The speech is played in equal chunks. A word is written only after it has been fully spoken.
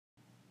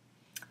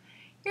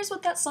Here's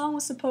what that song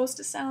was supposed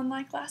to sound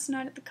like last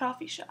night at the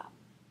coffee shop.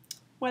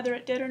 Whether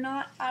it did or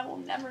not, I will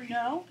never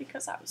know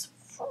because I was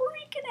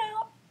freaking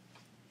out.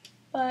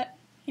 But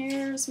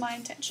here's my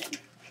intention.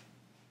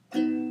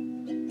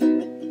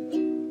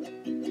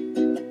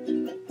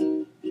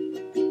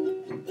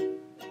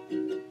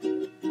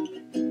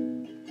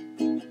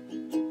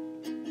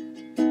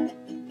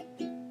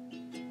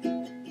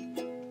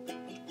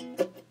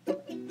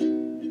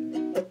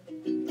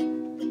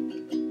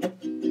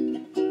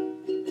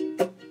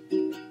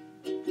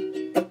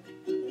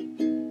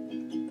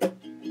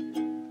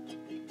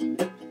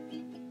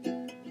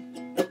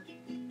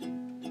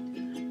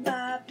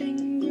 I've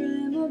been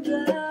grim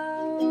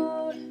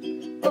about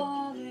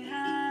all that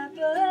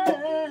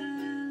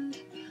happened.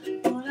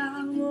 What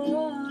I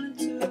wanna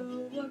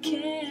do, I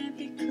can't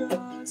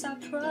because I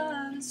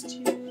promised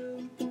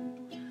you.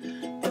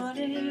 But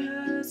it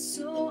hurts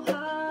so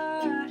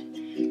hard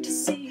to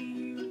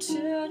see you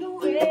turn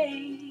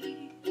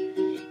away,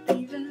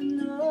 even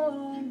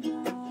though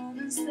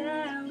moments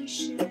that we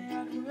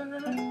shared were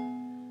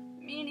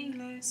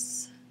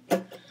meaningless.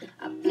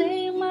 I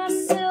blame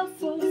myself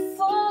for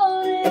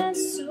falling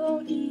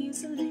so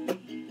easily,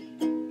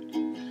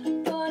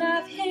 but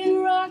I've hit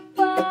rock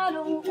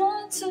bottom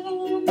one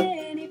too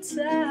many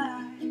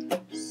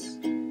times.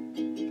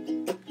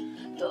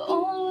 The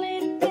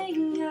only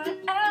thing I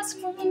ask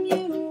from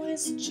you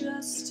is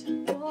just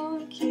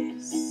one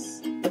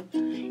kiss.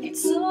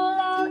 It's all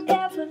I'll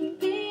ever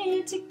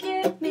need to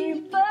get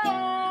me by.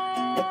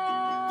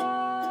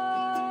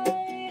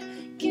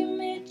 Give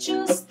me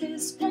just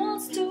this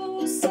once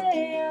to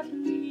say I've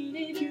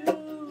needed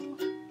you.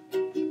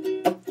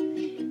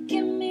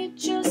 Give me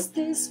just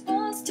this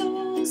once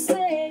to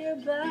say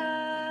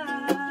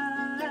goodbye.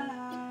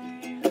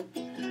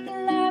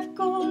 Life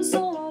goes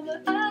on,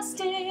 but I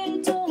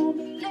still don't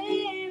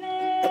believe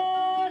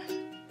it.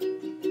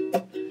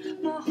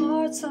 My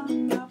heart's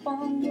hung up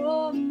on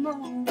one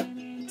moment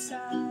in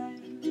time.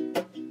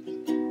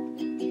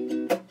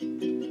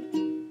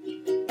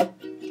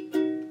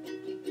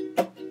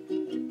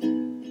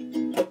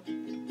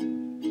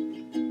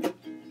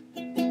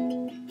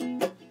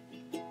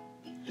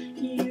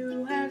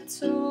 You have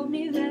told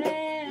me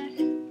that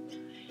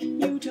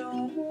you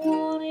don't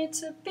want it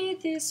to be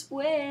this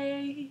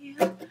way,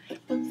 but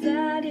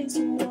that is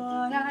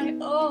what I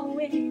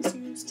always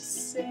used to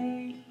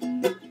say.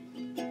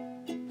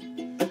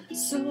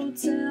 So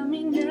tell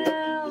me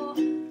now,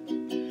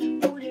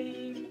 would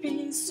it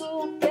be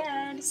so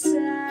bad to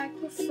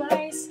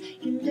sacrifice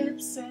your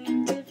lips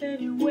and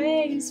different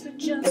ways for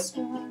just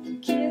one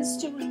kiss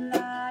to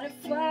light a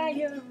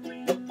fire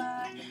in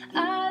my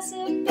eyes?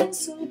 Have been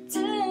so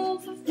dim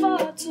for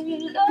far too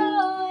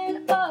long,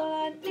 and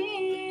all I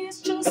need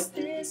is just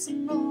this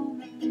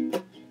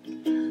moment.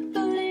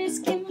 Please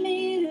give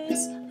me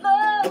this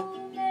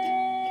moment.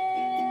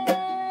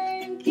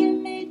 Give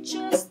me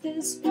just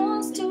this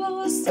once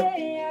to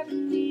say I've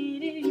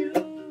needed you.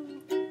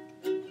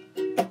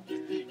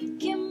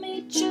 Give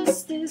me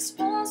just this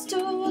once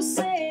to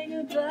say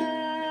goodbye.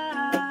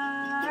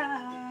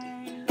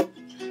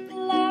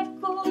 Life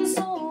goes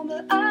on,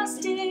 but I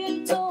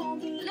still don't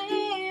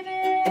believe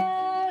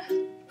it.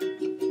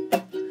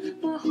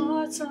 My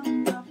heart's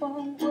hung up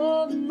on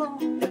one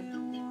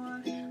moment.